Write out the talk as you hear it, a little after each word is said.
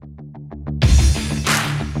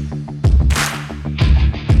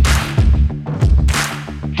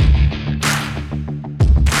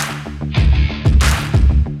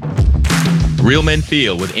Real Men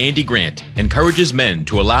Feel with Andy Grant encourages men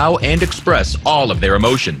to allow and express all of their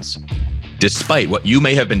emotions. Despite what you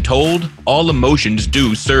may have been told, all emotions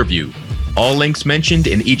do serve you. All links mentioned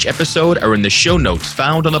in each episode are in the show notes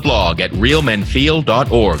found on the blog at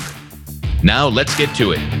realmenfeel.org. Now let's get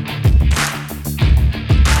to it.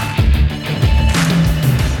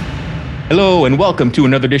 Hello and welcome to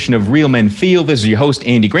another edition of Real Men Feel. This is your host,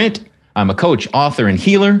 Andy Grant. I'm a coach, author, and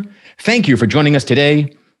healer. Thank you for joining us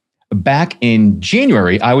today. Back in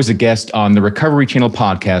January, I was a guest on the Recovery Channel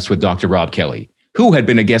podcast with Dr. Rob Kelly, who had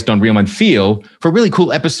been a guest on Real Men Feel for a really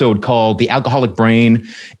cool episode called The Alcoholic Brain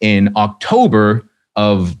in October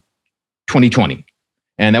of 2020.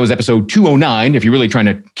 And that was episode 209, if you're really trying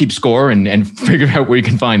to keep score and figure out where you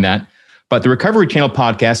can find that. But the Recovery Channel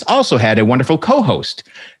podcast also had a wonderful co-host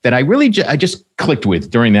that I just clicked with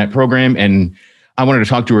during that program. And I wanted to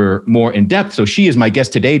talk to her more in depth. So she is my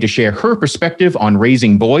guest today to share her perspective on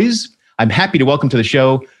raising boys. I'm happy to welcome to the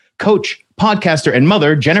show coach, podcaster, and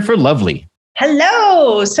mother, Jennifer Lovely.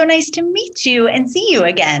 Hello. So nice to meet you and see you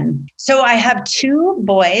again. So I have two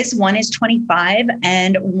boys. One is 25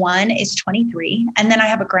 and one is 23. And then I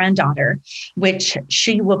have a granddaughter, which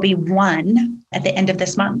she will be 1 at the end of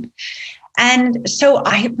this month. And so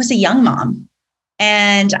I was a young mom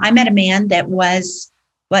and I met a man that was,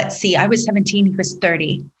 I was 17, he was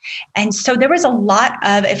 30. And so there was a lot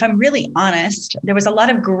of, if I'm really honest, there was a lot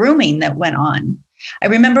of grooming that went on. I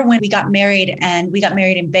remember when we got married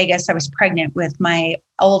in Vegas, I was pregnant with my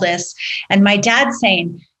oldest, and my dad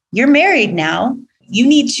saying, "You're married now. You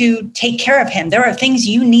need to take care of him. There are things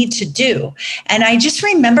you need to do." And I just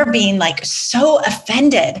remember being like so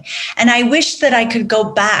offended. And I wish that I could go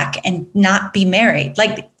back and not be married.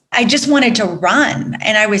 Like I just wanted to run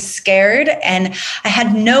and I was scared and I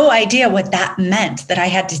had no idea what that meant, that I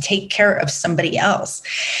had to take care of somebody else.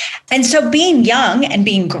 And so being young and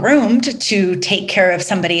being groomed to take care of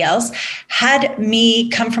somebody else had me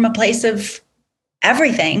come from a place of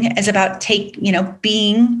everything is about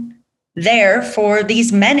being there for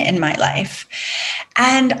these men in my life.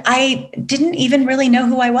 And I didn't even really know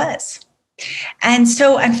who I was. And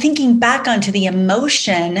so I'm thinking back onto the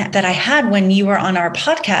emotion that I had when you were on our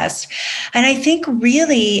podcast. And I think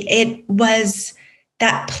really it was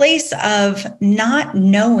that place of not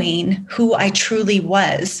knowing who I truly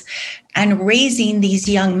was and raising these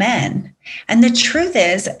young men. And the truth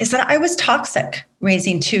is that I was toxic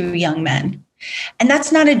raising two young men. And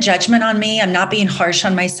that's not a judgment on me. I'm not being harsh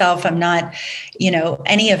on myself. I'm not,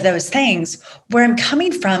 any of those things. Where I'm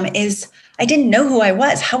coming from is I didn't know who I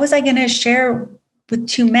was. How was I going to share with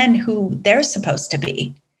two men who they're supposed to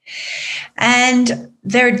be? And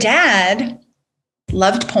their dad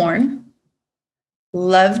loved porn,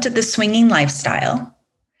 loved the swinging lifestyle,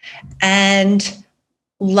 and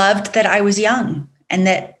loved that I was young and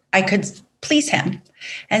that I could please him.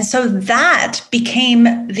 And so that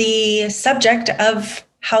became the subject of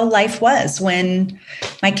how life was when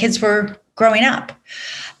my kids were growing up.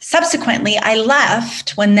 Subsequently, I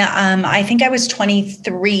left when I think I was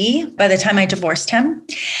 23 by the time I divorced him.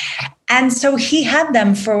 And so he had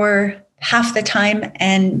them for half the time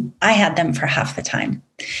and I had them for half the time.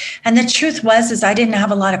 And the truth was I didn't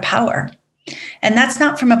have a lot of power. And that's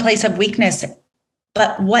not from a place of weakness,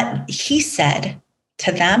 but what he said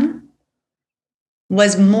to them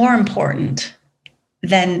was more important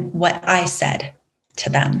than what I said to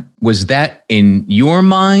them. Was that in your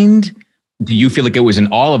mind? Do you feel like it was in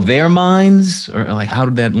all of their minds, or like how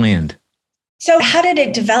did that land? So how did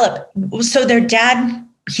it develop? So their dad,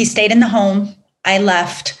 he stayed in the home. I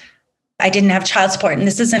left. I didn't have child support. And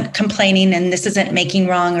this isn't complaining and this isn't making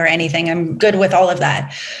wrong or anything. I'm good with all of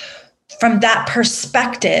that. From that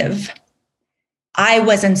perspective, I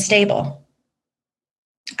was unstable.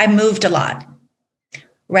 I moved a lot.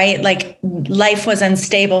 Right? Like life was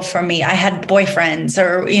unstable for me. I had boyfriends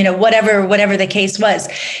or, whatever the case was.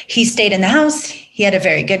 He stayed in the house. He had a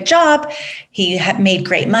very good job. He had made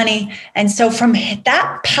great money. And so from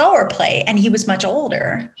that power play, and he was much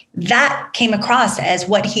older, that came across as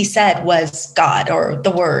what he said was God or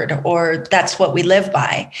the word, or that's what we live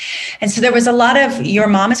by. And so there was a lot of, your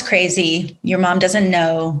mom is crazy. Your mom doesn't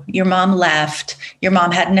know. Your mom left. Your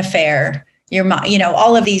mom had an affair. Your mom,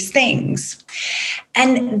 all of these things.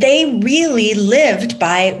 And they really lived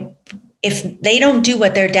by, if they don't do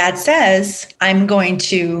what their dad says, we're going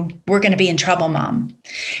to be in trouble, Mom.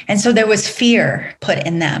 And so there was fear put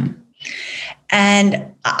in them. And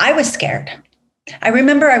I was scared. I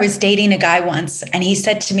remember I was dating a guy once and he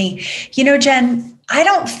said to me, Jen, I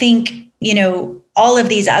don't think, all of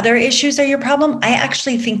these other issues are your problem. I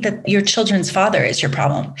actually think that your children's father is your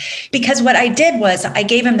problem. Because what I did was I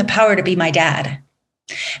gave him the power to be my dad.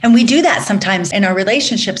 And we do that sometimes in our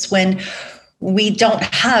relationships when we don't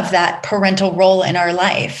have that parental role in our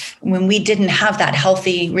life. When we didn't have that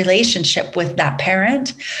healthy relationship with that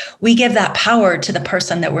parent, we give that power to the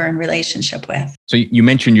person that we're in relationship with. So you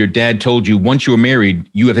mentioned your dad told you once you were married,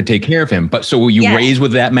 you have to take care of him. But so were you raised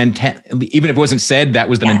with that mentality? Even if it wasn't said, that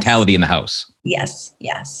was the mentality in the house. Yes.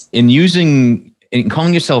 In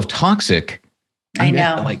calling yourself toxic, I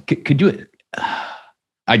know. Could you?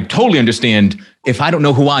 I totally understand. If I don't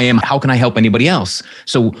know who I am, how can I help anybody else?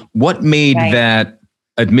 So what made that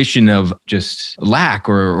admission of just lack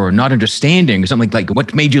or not understanding or something like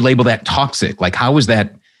what made you label that toxic? Like, how is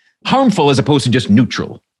that harmful as opposed to just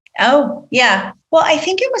neutral? Oh, yeah. Well, I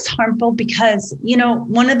think it was harmful because,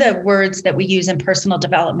 one of the words that we use in personal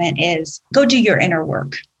development is go do your inner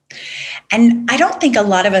work. And I don't think a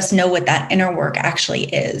lot of us know what that inner work actually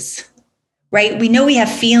is. Right? We know we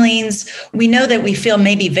have feelings. We know that we feel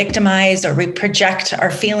maybe victimized or we project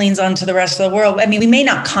our feelings onto the rest of the world. I mean, we may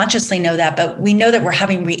not consciously know that, but we know that we're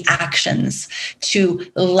having reactions to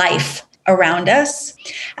life around us.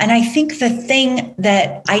 And I think the thing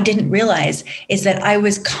that I didn't realize is that I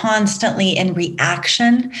was constantly in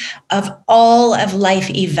reaction of all of life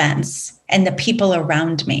events and the people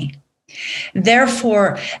around me.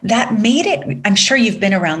 Therefore, that made it, I'm sure you've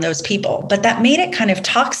been around those people, but that made it kind of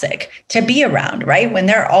toxic to be around, right? When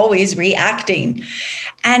they're always reacting.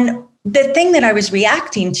 And the thing that I was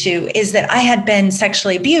reacting to is that I had been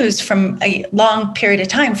sexually abused from a long period of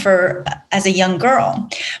time as a young girl.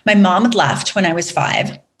 My mom had left when I was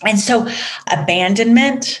 5. And so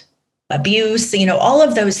abandonment, abuse, all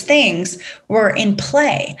of those things were in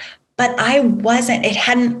play. But it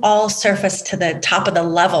hadn't all surfaced to the top of the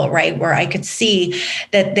level, right? Where I could see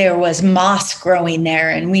that there was moss growing there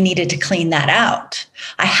and we needed to clean that out.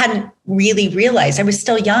 I hadn't really realized. I was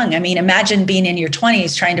still young. I mean, imagine being in your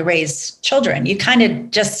 20s trying to raise children. You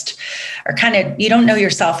you don't know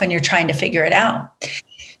yourself and you're trying to figure it out.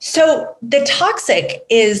 So the toxic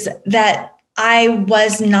is that I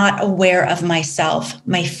was not aware of myself,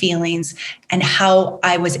 my feelings, and how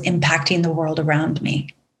I was impacting the world around me.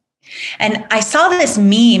 And I saw this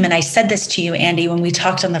meme, and I said this to you, Andy, when we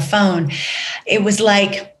talked on the phone. It was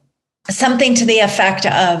like something to the effect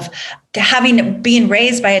of being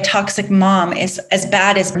raised by a toxic mom is as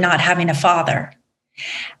bad as not having a father.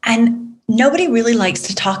 And nobody really likes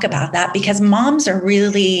to talk about that because moms are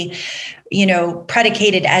really,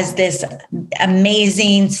 predicated as this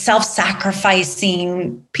amazing,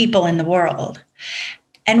 self-sacrificing people in the world.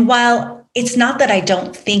 And while it's not that I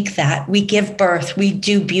don't think that, we give birth, we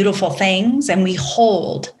do beautiful things, and we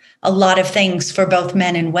hold a lot of things for both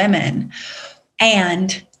men and women.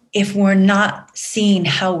 And if we're not seeing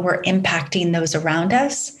how we're impacting those around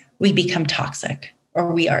us, we become toxic,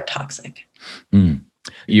 or we are toxic.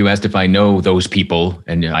 You asked if I know those people,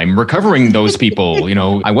 and I'm recovering those people.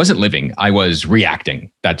 I wasn't living, I was reacting.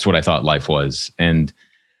 That's what I thought life was. And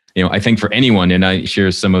I think for anyone, and I share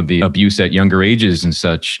some of the abuse at younger ages and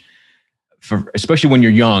such, especially when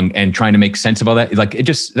you're young and trying to make sense of all that,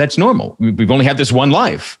 that's normal. We've only had this one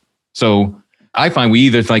life. So I find we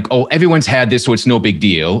either think, oh, everyone's had this, so it's no big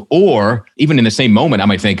deal. Or even in the same moment, I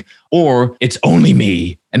might think, or it's only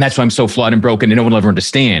me. And that's why I'm so flawed and broken and no one will ever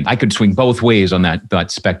understand. I could swing both ways on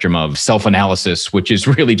that spectrum of self-analysis, which is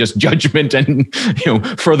really just judgment and,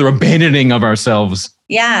 further abandoning of ourselves.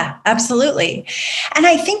 Yeah, absolutely. And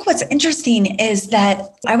I think what's interesting is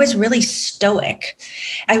that I was really stoic.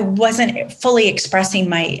 I wasn't fully expressing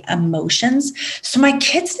my emotions. So my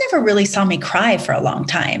kids never really saw me cry for a long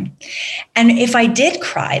time. And if I did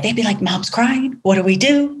cry, they'd be like, Mom's crying. What do we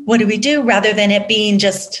do? What do we do? Rather than it being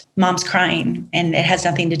just Mom's crying and it has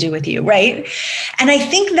nothing to do with you, right? And I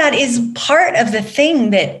think that is part of the thing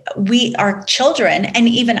that we, our children, and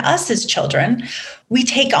even us as children, we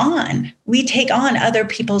take on other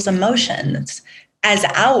people's emotions as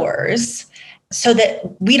ours so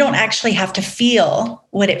that we don't actually have to feel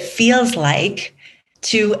what it feels like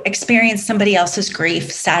to experience somebody else's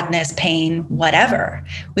grief, sadness, pain, whatever.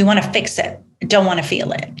 We want to fix it, don't want to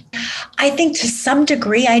feel it. I think to some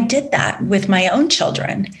degree I did that with my own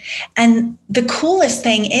children. And the coolest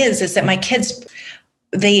thing is that my kids,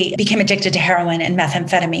 they became addicted to heroin and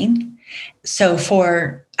methamphetamine. So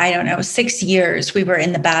for, 6 years, we were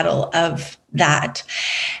in the battle of that.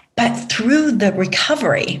 But through the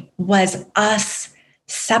recovery was us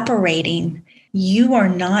separating. You are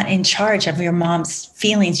not in charge of your mom's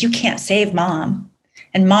feelings. You can't save mom,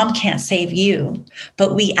 and mom can't save you.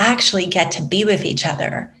 But we actually get to be with each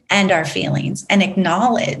other and our feelings and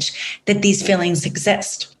acknowledge that these feelings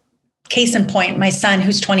exist. Case in point, my son,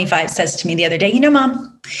 who's 25, says to me the other day,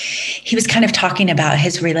 Mom, he was kind of talking about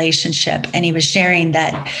his relationship, and he was sharing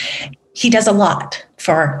that he does a lot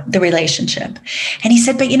for the relationship. And he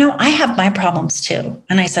said, but I have my problems too.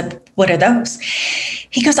 And I said, what are those?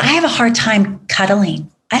 He goes, I have a hard time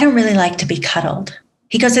cuddling. I don't really like to be cuddled.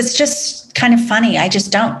 He goes, it's just kind of funny. I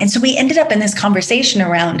just don't. And so we ended up in this conversation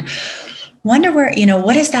around, wonder where,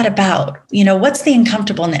 what is that about? What's the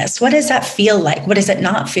uncomfortableness? What does that feel like? What does it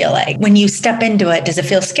not feel like? When you step into it, does it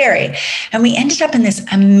feel scary? And we ended up in this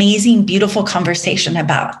amazing, beautiful conversation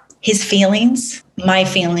about his feelings, my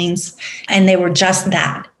feelings, and they were just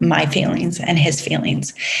that, my feelings and his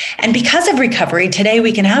feelings. And because of recovery, today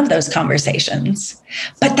we can have those conversations.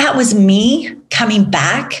 But that was me coming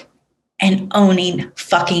back and owning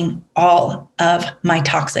fucking all of my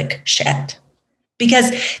toxic shit.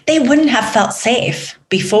 Because they wouldn't have felt safe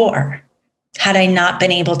before had I not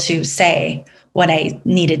been able to say what I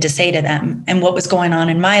needed to say to them and what was going on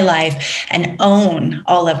in my life and own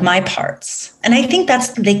all of my parts. And I think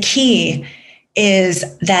that's the key,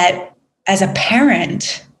 is that as a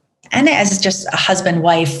parent and as just a husband,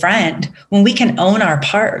 wife, friend, when we can own our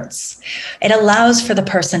parts, it allows for the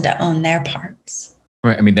person to own their parts.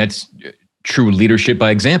 Right. I mean, that's true leadership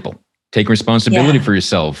by example. Take responsibility for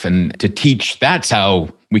yourself, and to teach, that's how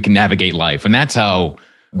we can navigate life. And that's how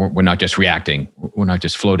we're not just reacting. We're not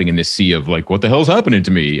just floating in this sea of like, what the hell's happening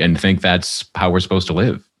to me? And think that's how we're supposed to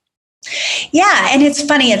live. Yeah. And it's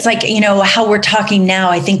funny. It's like, how we're talking now,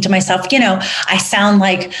 I think to myself, I sound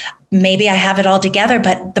like maybe I have it all together,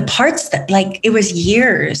 but the parts that, like, it was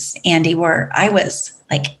years, Andy, where I was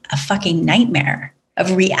like a fucking nightmare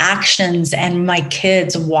of reactions and my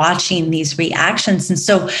kids watching these reactions. And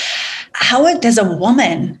so how does a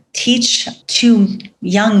woman teach two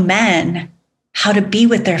young men how to be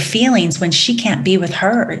with their feelings when she can't be with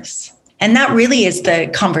hers? And that really is the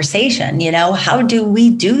conversation, how do we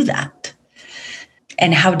do that?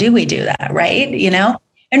 And how do we do that, right?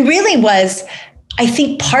 And really was, I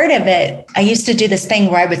think part of it, I used to do this thing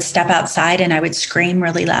where I would step outside and I would scream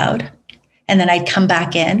really loud. And then I'd come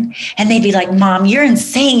back in and they'd be like, Mom, you're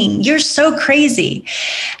insane. You're so crazy.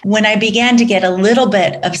 When I began to get a little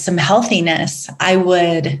bit of some healthiness, I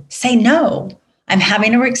would say, no, I'm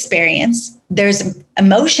having an experience. There's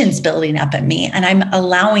emotions building up in me and I'm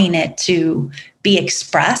allowing it to be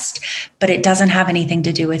expressed, but it doesn't have anything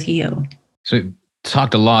to do with you. So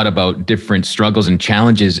talked a lot about different struggles and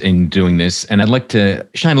challenges in doing this. And I'd like to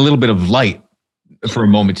shine a little bit of light for a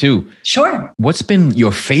moment too. Sure. What's been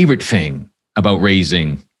your favorite thing about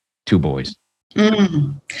raising two boys?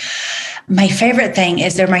 My favorite thing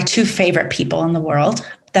is they're my two favorite people in the world.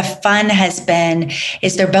 The fun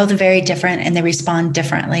is they're both very different and they respond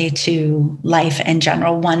differently to life in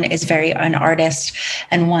general. One is very an artist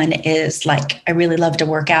and one is like, I really love to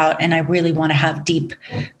work out and I really want to have deep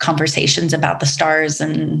conversations about the stars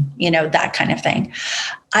and, that kind of thing.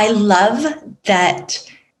 I love that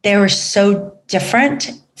they were so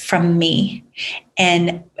different from me,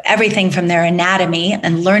 and everything from their anatomy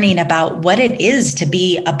and learning about what it is to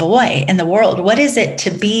be a boy in the world. What is it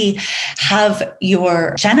to have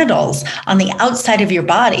your genitals on the outside of your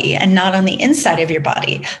body and not on the inside of your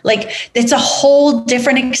body? Like, it's a whole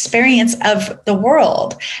different experience of the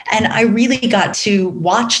world. And I really got to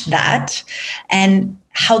watch that and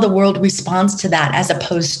how the world responds to that, as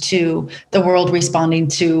opposed to the world responding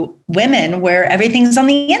to women where everything's on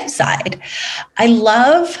the inside. I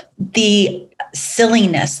love the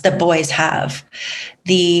silliness that boys have,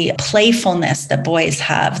 the playfulness that boys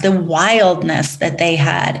have, the wildness that they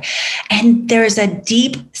had. And there's a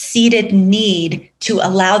deep-seated need to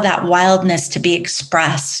allow that wildness to be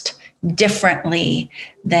expressed differently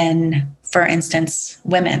than, for instance,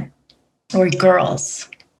 women or girls.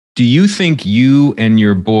 Do you think you and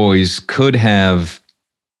your boys could have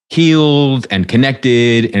healed and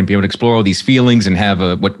connected and be able to explore all these feelings and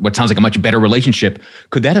have what sounds like a much better relationship?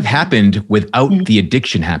 Could that have happened without the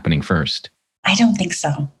addiction happening first? I don't think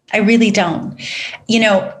so. I really don't.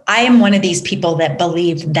 I am one of these people that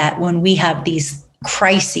believe that when we have these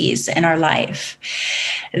crises in our life,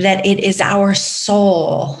 that it is our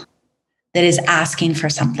soul that is asking for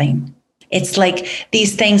something. It's like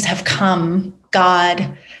these things have come,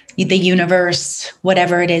 God, the universe,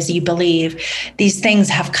 whatever it is you believe, these things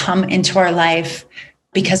have come into our life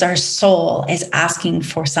because our soul is asking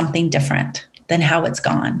for something different than how it's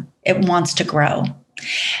gone. It wants to grow.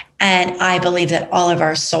 And I believe that all of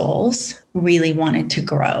our souls really wanted to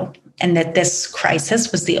grow, and that this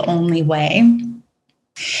crisis was the only way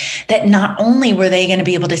that not only were they going to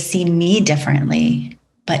be able to see me differently,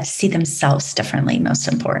 but see themselves differently, most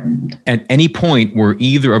important. At any point were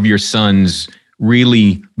either of your sons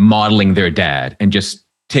really modeling their dad and just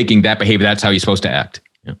taking that behavior. That's how you're supposed to act.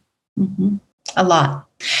 Yeah. Mm-hmm. A lot.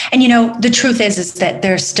 And, the truth is that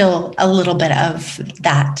there's still a little bit of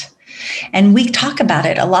that. And we talk about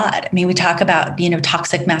it a lot. I mean, we talk about,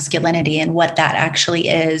 toxic masculinity and what that actually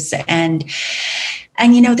is. And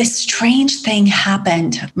this strange thing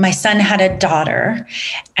happened. My son had a daughter,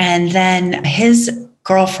 and then his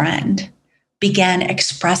girlfriend began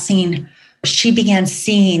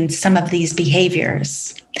seeing some of these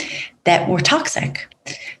behaviors that were toxic,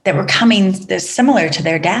 that were coming similar to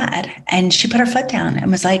their dad. And she put her foot down and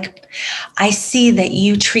was like, I see that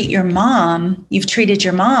you've treated your mom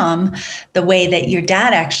the way that your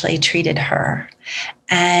dad actually treated her.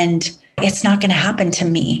 And it's not going to happen to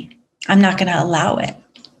me. I'm not going to allow it.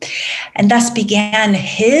 And thus began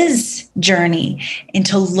his journey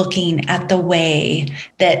into looking at the way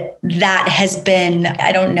that has been,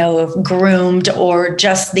 I don't know, groomed or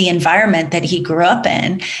just the environment that he grew up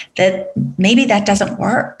in, that maybe that doesn't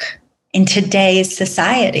work in today's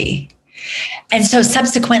society. And so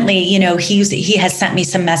subsequently, he has sent me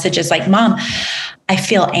some messages like, Mom, I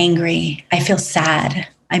feel angry. I feel sad.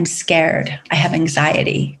 I'm scared. I have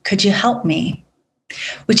anxiety. Could you help me?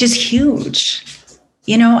 Which is huge.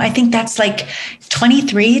 I think that's like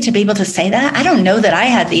 23 to be able to say that. I don't know that I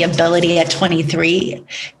had the ability at 23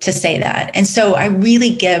 to say that. And so I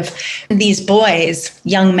really give these boys,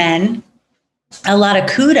 young men, a lot of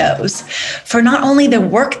kudos for not only the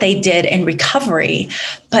work they did in recovery,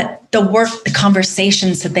 but the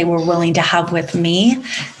conversations that they were willing to have with me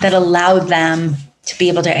that allowed them to be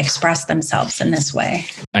able to express themselves in this way.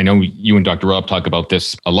 I know you and Dr. Rob talk about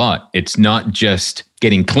this a lot. It's not just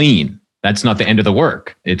getting clean. That's not the end of the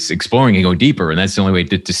work. It's exploring and go deeper. And that's the only way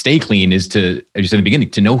to stay clean is to, as you said in the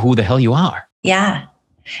beginning, to know who the hell you are. Yeah,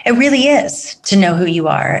 it really is to know who you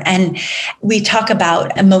are. And we talk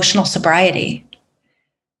about emotional sobriety.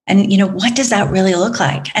 And, what does that really look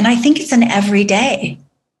like? And I think it's an everyday.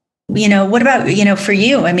 What about, for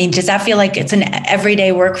you? I mean, does that feel like it's an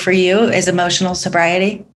everyday work for you, is emotional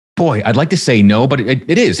sobriety? Boy, I'd like to say no, but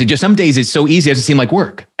it is. It just, some days it's so easy, it doesn't seem like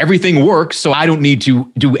work. Everything works, so I don't need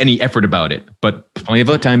to do any effort about it. But plenty of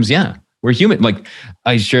other times, yeah, we're human. Like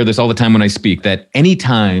I share this all the time when I speak, that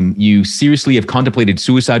anytime you seriously have contemplated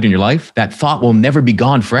suicide in your life, that thought will never be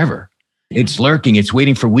gone forever. It's lurking, it's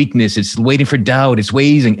waiting for weakness, it's waiting for doubt, it's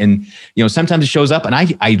waiting. And, sometimes it shows up and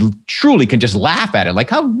I truly can just laugh at it.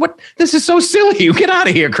 Like, what? This is so silly. You get out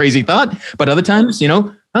of here, crazy thought. But other times,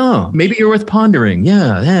 oh, maybe you're worth pondering.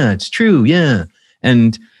 Yeah, it's true. Yeah.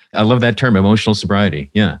 And I love that term, emotional sobriety.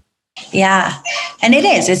 Yeah. Yeah. And it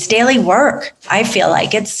is. It's daily work. I feel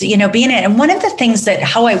like it's, being it. And one of the things that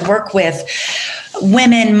how I work with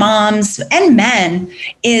women, moms, and men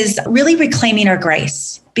is really reclaiming our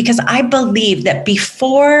grace. Because I believe that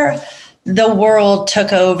before the world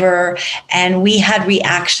took over and we had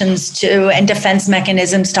reactions to and defense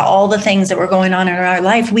mechanisms to all the things that were going on in our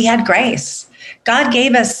life, we had grace. God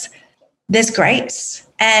gave us this grace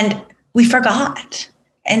and we forgot.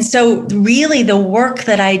 And so really the work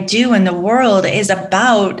that I do in the world is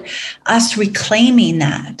about us reclaiming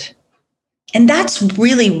that. And that's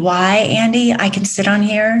really why, Andy, I can sit on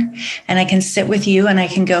here and I can sit with you and I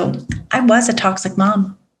can go, I was a toxic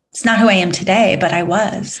mom. It's not who I am today, but I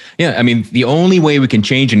was. Yeah. I mean, the only way we can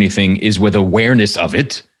change anything is with awareness of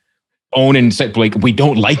it. Own and say, like, we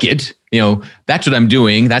don't like it. That's what I'm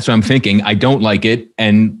doing. That's what I'm thinking. I don't like it.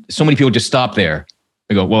 And so many people just stop there.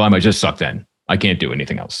 They go, well, I might just suck then. I can't do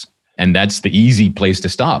anything else. And that's the easy place to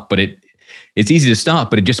stop. But it's easy to stop,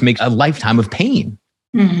 but it just makes a lifetime of pain.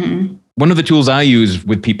 Mm-hmm. One of the tools I use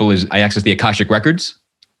with people is I access the Akashic records.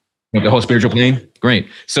 The whole spiritual plane. Great.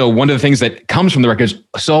 So one of the things that comes from the records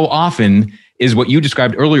so often is what you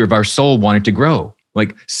described earlier of our soul wanting to grow.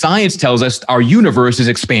 Like science tells us our universe is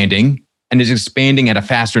expanding and is expanding at a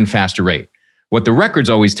faster and faster rate. What the records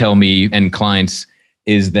always tell me and clients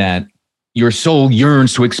is that your soul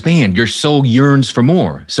yearns to expand. Your soul yearns for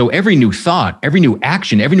more. So every new thought, every new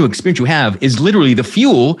action, every new experience you have is literally the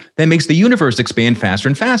fuel that makes the universe expand faster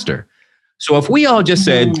and faster. So if we all just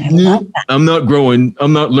said, I'm not growing,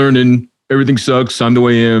 I'm not learning, everything sucks, I'm the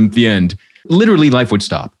way I am, the end, literally life would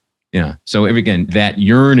stop. Yeah. So again, that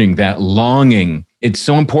yearning, that longing, it's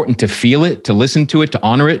so important to feel it, to listen to it, to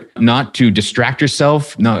honor it, not to distract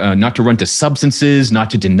yourself, not to run to substances, not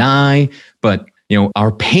to deny, but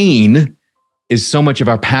our pain is so much of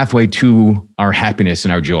our pathway to our happiness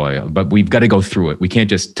and our joy, but we've got to go through it. We can't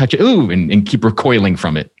just touch it and keep recoiling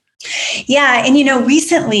from it. Yeah. And,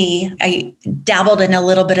 recently I dabbled in a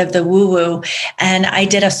little bit of the woo-woo and I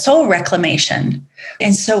did a soul reclamation.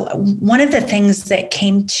 And so one of the things that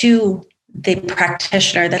came to the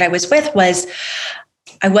practitioner that I was with was,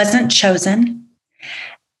 I wasn't chosen,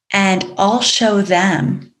 and I'll show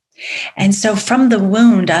them. And so from the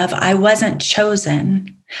wound of I wasn't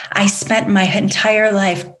chosen, I spent my entire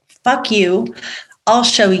life, fuck you, I'll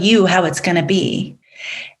show you how it's going to be.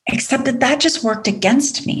 Except that just worked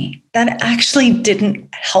against me. That actually didn't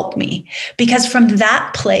help me, because from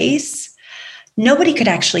that place, nobody could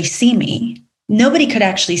actually see me. Nobody could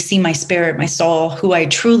actually see my spirit, my soul, who I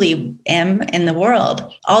truly am in the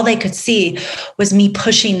world. All they could see was me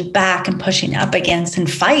pushing back and pushing up against and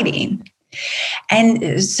fighting.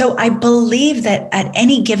 And so I believe that at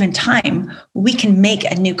any given time, we can make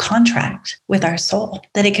a new contract with our soul,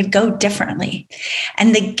 that it could go differently.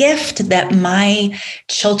 And the gift that my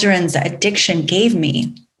children's addiction gave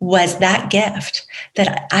me was that gift,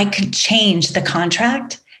 that I could change the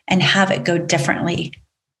contract and have it go differently.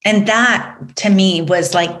 And that to me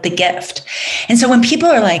was like the gift. And so when people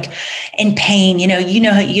are like in pain, you know,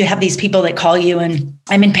 you have these people that call you and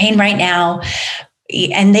I'm in pain right now,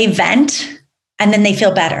 and they vent and then they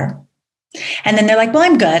feel better. And then they're like, well,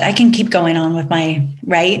 I'm good. I can keep going on with my,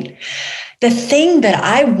 right? The thing that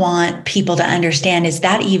I want people to understand is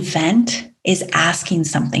that event is asking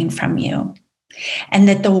something from you. And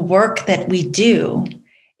that the work that we do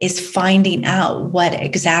is finding out what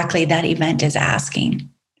exactly that event is asking.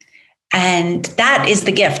 And that is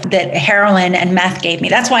the gift that heroin and meth gave me.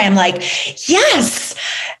 That's why I'm like, yes.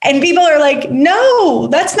 And people are like, no,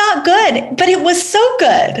 that's not good. But it was so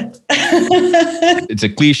good. It's a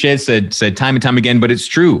cliche said time and time again, but it's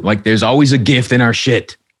true. Like there's always a gift in our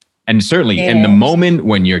shit. And certainly in the moment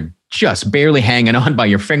when you're just barely hanging on by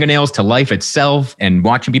your fingernails to life itself and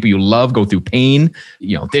watching people you love go through pain,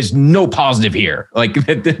 you know, there's no positive here. Like,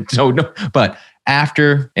 so no, but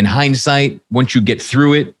after, in hindsight, once you get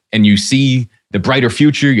through it, and you see the brighter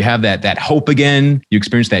future, you have that hope again, you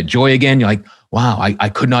experience that joy again. You're like, wow, I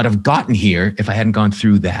could not have gotten here if I hadn't gone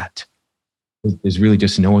through that. There's really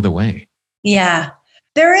just no other way. Yeah,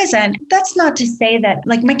 there isn't. That's not to say that,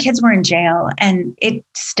 like, my kids were in jail and it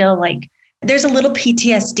still, like, there's a little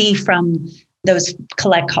PTSD from those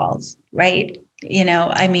collect calls, right? You know,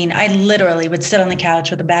 I mean, I literally would sit on the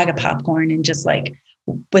couch with a bag of popcorn and just like,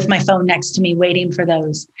 with my phone next to me, waiting for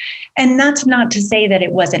those. And that's not to say that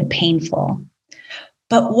it wasn't painful,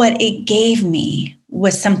 but what it gave me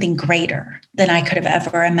was something greater than I could have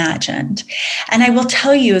ever imagined. And I will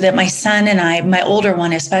tell you that my son and I, my older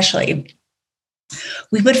one especially,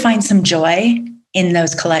 we would find some joy in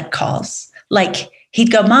those collect calls. Like,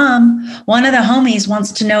 he'd go, Mom, one of the homies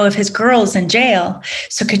wants to know if his girl's in jail.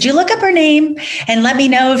 So could you look up her name and let me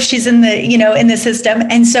know if she's in the, you know, in the system?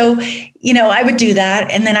 And so, you know, I would do that.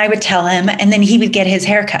 And then I would tell him, and then he would get his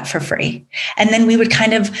haircut for free. And then we would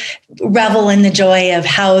kind of revel in the joy of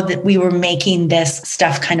how that we were making this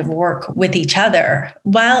stuff kind of work with each other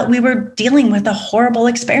while we were dealing with a horrible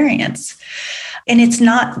experience. And it's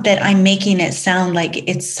not that I'm making it sound like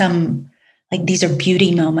it's some, like these are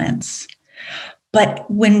beauty moments. But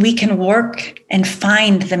when we can work and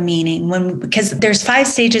find the meaning, because there's 5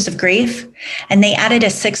 stages of grief, and they added a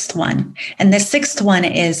 6th one. And the 6th one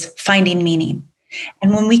is finding meaning.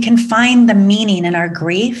 And when we can find the meaning in our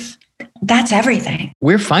grief, that's everything.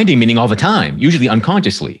 We're finding meaning all the time, usually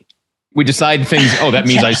unconsciously. We decide things, oh, that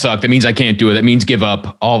means I suck. That means I can't do it. That means give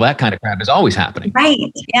up. All that kind of crap is always happening.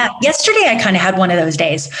 Right. Yeah. Yesterday, I kind of had one of those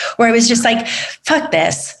days where I was just like, fuck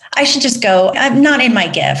this. I should just go. I'm not in my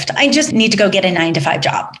gift. I just need to go get a 9-to-5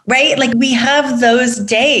 job. Right. Like, we have those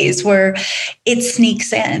days where it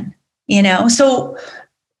sneaks in, you know? So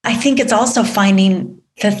I think it's also finding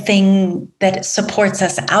the thing that supports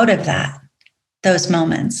us out of those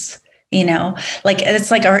moments, you know, like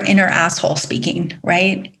it's like our inner asshole speaking,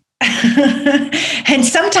 right? And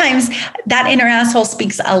sometimes that inner asshole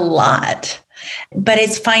speaks a lot, but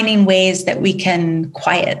it's finding ways that we can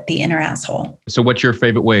quiet the inner asshole. So what's your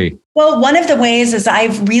favorite way? Well, one of the ways is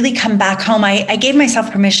I've really come back home. I gave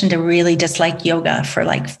myself permission to really dislike yoga for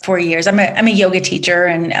like 4 years. I'm a yoga teacher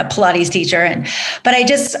and a Pilates teacher. But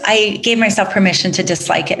I gave myself permission to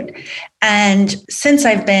dislike it. And since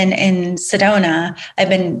I've been in Sedona, I've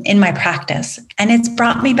been in my practice, and it's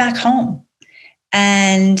brought me back home.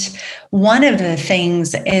 And one of the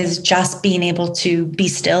things is just being able to be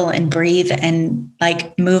still and breathe and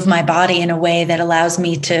like move my body in a way that allows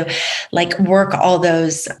me to like work all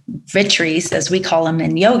those victories, as we call them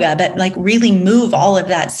in yoga, but like really move all of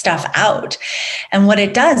that stuff out. And what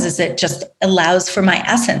it does is it just allows for my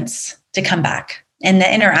essence to come back, and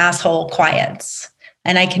the inner asshole quiets,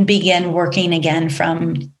 and I can begin working again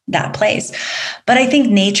from that place. But I think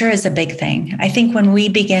nature is a big thing. I think when we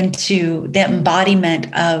begin to the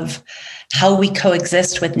embodiment of how we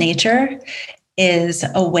coexist with nature is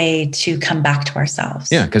a way to come back to ourselves.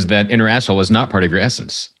 Yeah, because that inner asshole is not part of your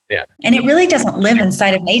essence. Yeah. And it really doesn't live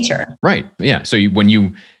inside of nature. Right. Yeah. So when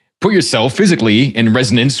you put yourself physically in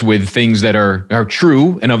resonance with things that are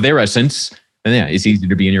true and of their essence, then yeah, it's easier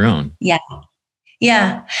to be in your own. Yeah.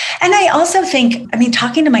 Yeah. And I also think,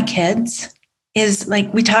 talking to my kids is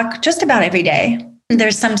like, we talk just about every day.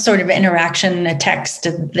 There's some sort of interaction, a text,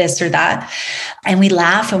 this or that. And we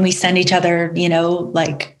laugh and we send each other, little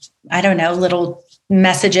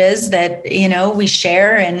messages that, we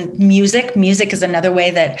share. And music is another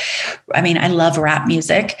way that, I love rap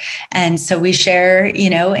music. And so we share,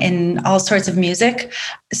 in all sorts of music.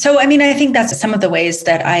 So, I think that's some of the ways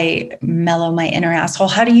that I mellow my inner asshole.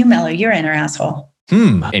 How do you mellow your inner asshole?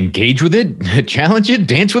 Engage with it, challenge it,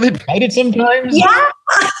 dance with it, fight it sometimes. Yeah.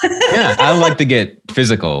 Yeah. I like to get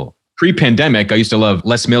physical. Pre-pandemic, I used to love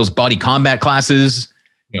Les Mills body combat classes.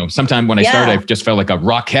 Sometime when I started, I just felt like a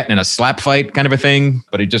Rockette in a slap fight kind of a thing,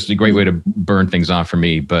 but it's just a great way to burn things off for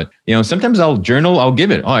me. But, sometimes I'll journal, I'll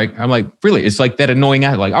give it. All right. I'm like, really? It's like that annoying,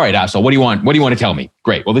 like, all right, asshole, what do you want? What do you want to tell me?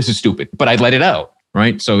 Great. Well, this is stupid, but I'd let it out.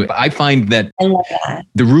 Right. So I find that I love that.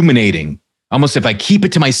 The ruminating, almost if I keep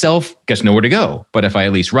it to myself, guess nowhere to go. But if I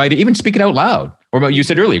at least write it, even speak it out loud, or about you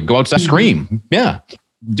said earlier, go outside, scream. Yeah.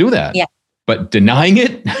 Do that. Yeah. But denying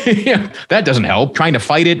it, that doesn't help. Trying to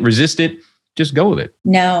fight it, resist it. Just go with it.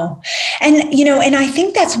 No. And, and I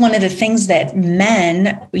think that's one of the things that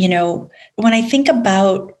men, when I think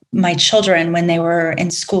about my children when they were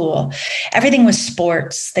in school, everything was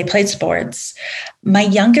sports. They played sports. My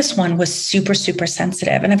youngest one was super, super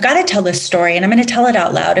sensitive. And I've got to tell this story, and I'm going to tell it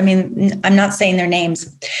out loud. I'm not saying their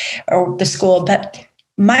names or the school, but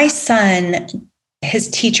my son, his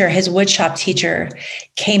teacher, his woodshop teacher,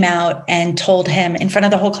 came out and told him in front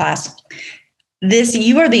of the whole class,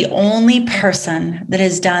 you are the only person that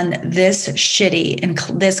has done this shitty in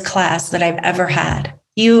this class that I've ever had.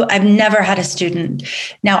 I've never had a student.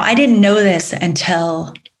 Now, I didn't know this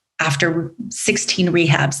until after 16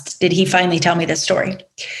 rehabs did he finally tell me this story.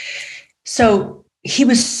 So he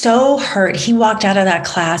was so hurt. He walked out of that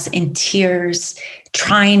class in tears,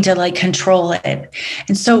 trying to control it.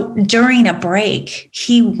 And so during a break,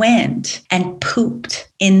 he went and pooped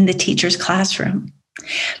in the teacher's classroom,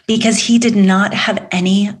 because he did not have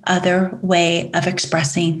any other way of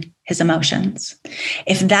expressing his emotions.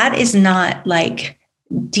 If that is not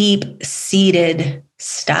deep-seated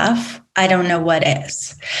stuff, I don't know what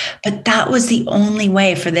is. But that was the only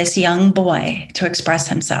way for this young boy to express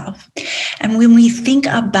himself. And when we think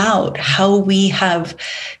about how we have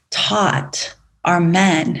taught our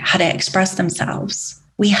men how to express themselves,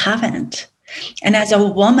 we haven't. And as a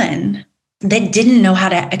woman that didn't know how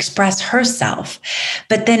to express herself,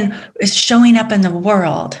 but then is showing up in the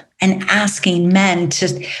world and asking men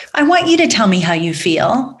I want you to tell me how you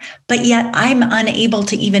feel, but yet I'm unable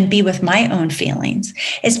to even be with my own feelings,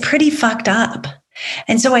 is pretty fucked up.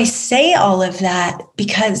 And so I say all of that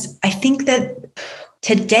because I think that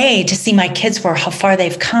today, to see my kids for how far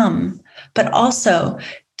they've come, but also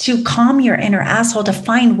to calm your inner asshole, to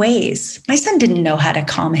find ways. My son didn't know how to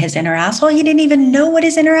calm his inner asshole. He didn't even know what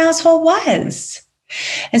his inner asshole was.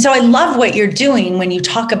 And so I love what you're doing when you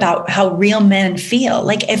talk about how real men feel.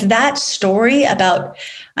 If that story about,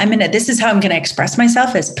 this is how I'm going to express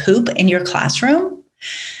myself as poop in your classroom,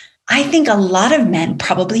 I think a lot of men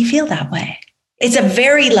probably feel that way. It's a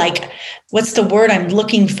very what's the word I'm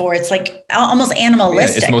looking for? It's almost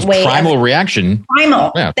animalistic. It's the most primal reaction.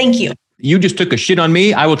 Primal. Yeah. Thank you. You just took a shit on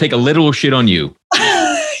me. I will take a literal shit on you.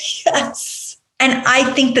 Yes. And I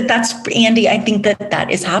think that's, Andy, I think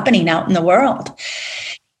that is happening out in the world.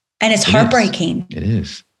 And it's heartbreaking. It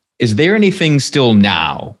is. Is there anything still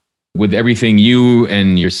now, with everything you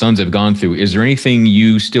and your sons have gone through, is there anything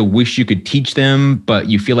you still wish you could teach them, but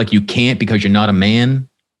you feel like you can't because you're not a man?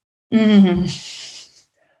 Mm-hmm.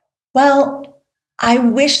 Well, I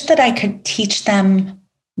wish that I could teach them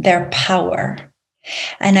their power.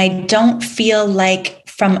 And I don't feel like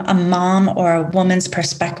from a mom or a woman's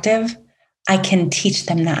perspective, I can teach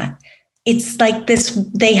them that. It's like this,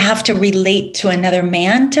 they have to relate to another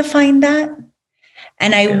man to find that.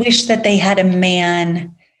 And I wish that they had a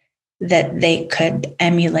man that they could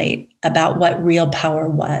emulate about what real power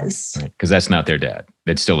was. Because that's not their dad.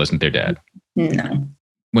 That still isn't their dad. No.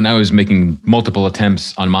 When I was making multiple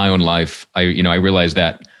attempts on my own life, I realized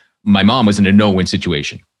that my mom was in a no-win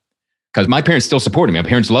situation. Because my parents still supported me. My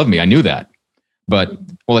parents love me. I knew that. But,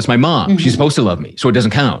 that's my mom. Mm-hmm. She's supposed to love me. So it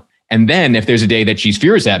doesn't count. And then if there's a day that she's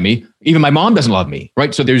furious at me, even my mom doesn't love me.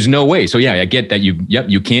 Right. So there's no way. So yeah, I get that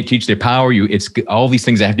you can't teach their power. It's all these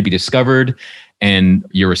things that have to be discovered. and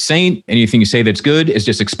you're a saint. Anything you say that's good is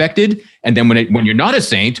just expected. And then when you're not a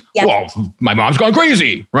saint, well, my mom's gone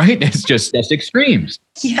crazy, right? That's extremes.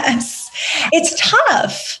 Yes, it's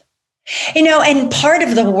tough. And part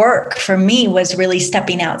of the work for me was really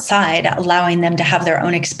stepping outside, allowing them to have their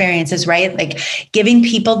own experiences, right? Like giving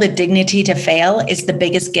people the dignity to fail is the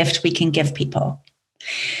biggest gift we can give people,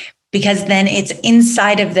 because then it's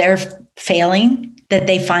inside of their failing that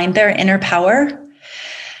they find their inner power.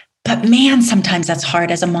 But man, sometimes that's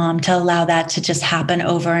hard as a mom to allow that to just happen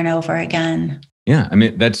over and over again. Yeah. I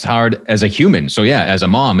mean, that's hard as a human. So yeah, as a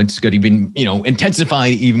mom, it's going to even, intensify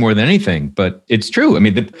even more than anything, but it's true. I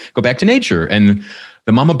mean, go back to nature and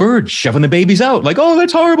the mama bird shoving the babies out like, oh,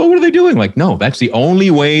 that's horrible. What are they doing? Like, no, that's the only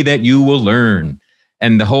way that you will learn.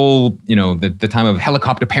 And the whole, the time of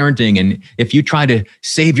helicopter parenting. And if you try to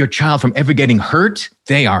save your child from ever getting hurt,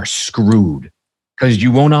 they are screwed. Because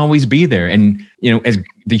you won't always be there. And, as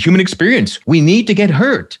the human experience, we need to get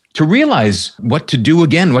hurt to realize what to do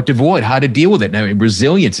again, what to avoid, how to deal with it. Now,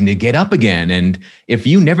 resilience and to get up again. And if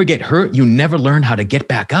you never get hurt, you never learn how to get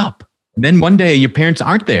back up. And then one day your parents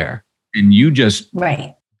aren't there and you just,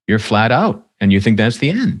 you're flat out and you think that's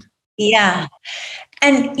the end. Yeah.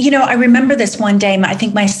 And, I remember this one day, I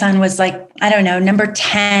think my son was like, I don't know, number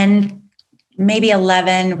 10, maybe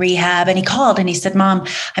 11 rehab. And he called and he said, Mom,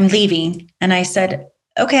 I'm leaving. And I said,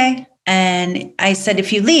 okay. And I said,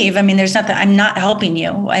 if you leave, there's nothing, I'm not helping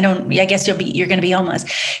you. I guess you're going to be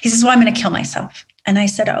homeless. He says, well, I'm going to kill myself. And I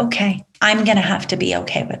said, okay, I'm going to have to be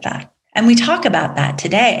okay with that. And we talk about that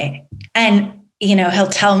today. And, he'll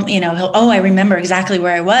tell, I remember exactly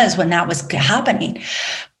where I was when that was happening.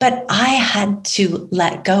 But I had to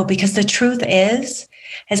let go, because the truth is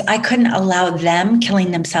I couldn't allow them killing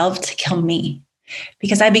themselves to kill me,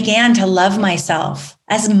 because I began to love myself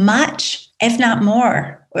as much, if not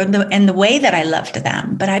more, in the way that I loved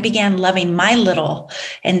them. But I began loving my little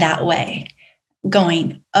in that way,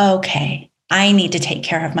 going, okay, I need to take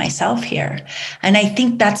care of myself here. And I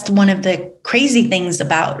think that's one of the crazy things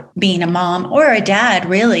about being a mom or a dad,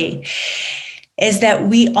 really, is that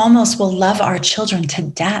we almost will love our children to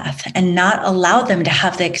death and not allow them to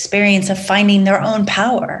have the experience of finding their own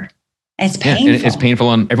power. And it's painful. Yeah, and it's painful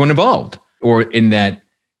on everyone involved, or in that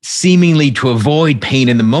seemingly to avoid pain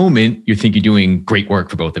in the moment, you think you're doing great work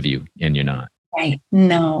for both of you and you're not. Right.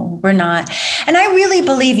 No, we're not. And I really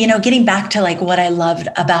believe, getting back to like what I loved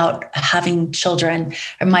about having children,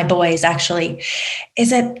 or my boys actually, is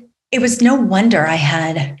that it was no wonder I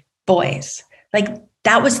had boys. Like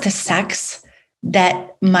that was the sex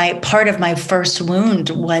that my part of my first wound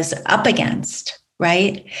was up against,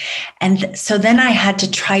 right? And so then I had to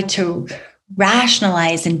try to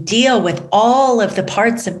rationalize and deal with all of the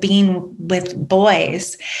parts of being with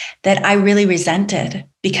boys that I really resented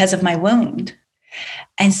because of my wound.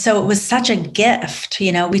 And so it was such a gift.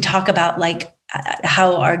 We talk about like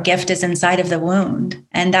how our gift is inside of the wound,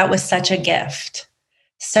 and that was such a gift.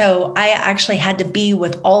 So I actually had to be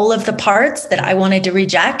with all of the parts that I wanted to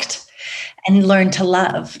reject and learn to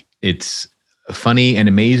love. It's funny and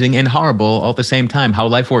amazing and horrible all at the same time how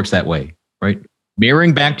life works that way, right?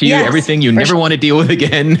 Mirroring back to you everything you never want to deal with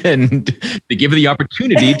again, and to give you the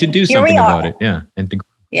opportunity to do something about it. Yeah.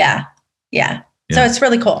 Yeah. So it's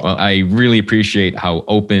really cool. Well, I really appreciate how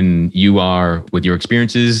open you are with your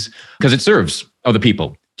experiences, because it serves other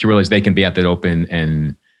people to realize they can be at that open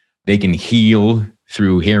and they can heal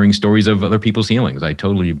through hearing stories of other people's healings. I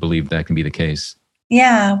totally believe that can be the case.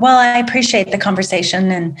 Yeah, well, I appreciate the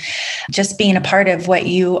conversation and just being a part of what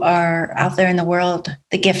you are out there in the world,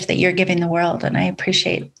 the gift that you're giving the world. And I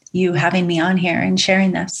appreciate you having me on here and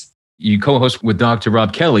sharing this. You co-host with Dr.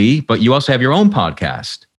 Rob Kelly, but you also have your own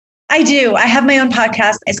podcast. I do. I have my own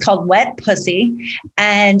podcast. It's called Wet Pussy.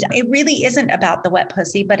 And it really isn't about the wet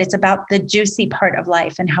pussy, but it's about the juicy part of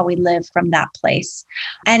life and how we live from that place.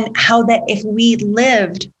 And how that if we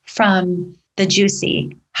lived from the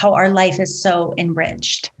juicy, how our life is so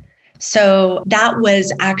enriched. So that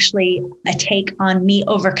was actually a take on me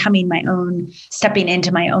overcoming my own, stepping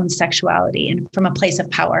into my own sexuality and from a place of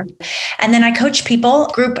power. And then I coach people,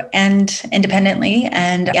 group and independently.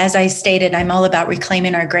 And as I stated, I'm all about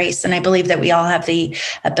reclaiming our grace. And I believe that we all have the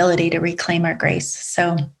ability to reclaim our grace.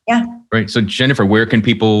 So, yeah. Right. So Jennifer, where can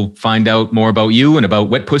people find out more about you and about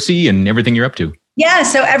Wet Pussy and everything you're up to? Yeah.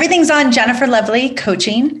 So everything's on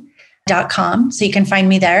JenniferLovelyCoaching.com. So you can find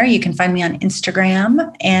me there. You can find me on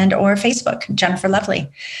Instagram and or Facebook, Jennifer Lovely.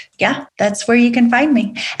 Yeah, that's where you can find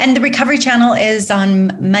me. And the Recovery Channel is on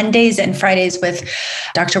Mondays and Fridays with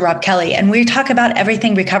Dr. Rob Kelly. And we talk about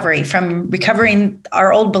everything recovery, from recovering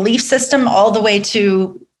our old belief system all the way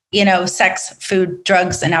to, sex, food,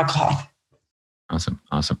 drugs, and alcohol. Awesome.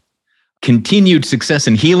 continued success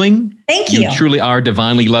and healing. Thank you. You truly are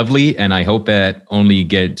divinely lovely. And I hope that only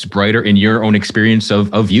gets brighter in your own experience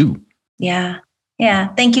of you. Yeah.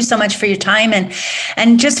 Yeah. Thank you so much for your time and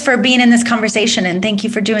just for being in this conversation. And thank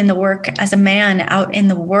you for doing the work as a man out in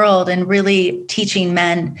the world and really teaching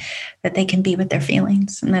men that they can be with their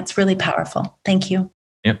feelings. And that's really powerful. Thank you.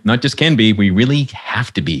 Yeah, not just can be, we really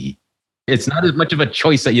have to be. It's not as much of a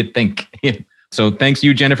choice that you think. So thanks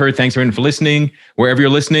you, Jennifer. Thanks everyone for listening. Wherever you're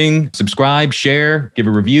listening, subscribe, share, give a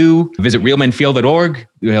review. Visit realmenfeel.org.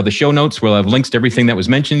 We'll have the show notes. We'll have links to everything that was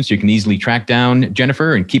mentioned so you can easily track down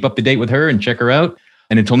Jennifer and keep up to date with her and check her out.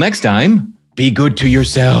 And until next time, be good to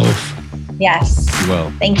yourself. Yes. You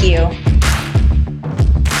will. Thank you.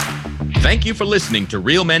 Thank you for listening to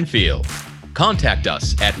Real Men Feel. Contact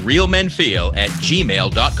us at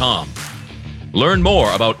realmenfeel@gmail.com. Learn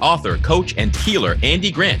more about author, coach, and healer Andy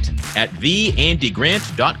Grant at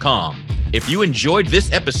theandygrant.com. If you enjoyed this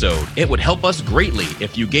episode, it would help us greatly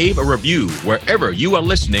if you gave a review wherever you are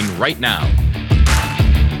listening right now.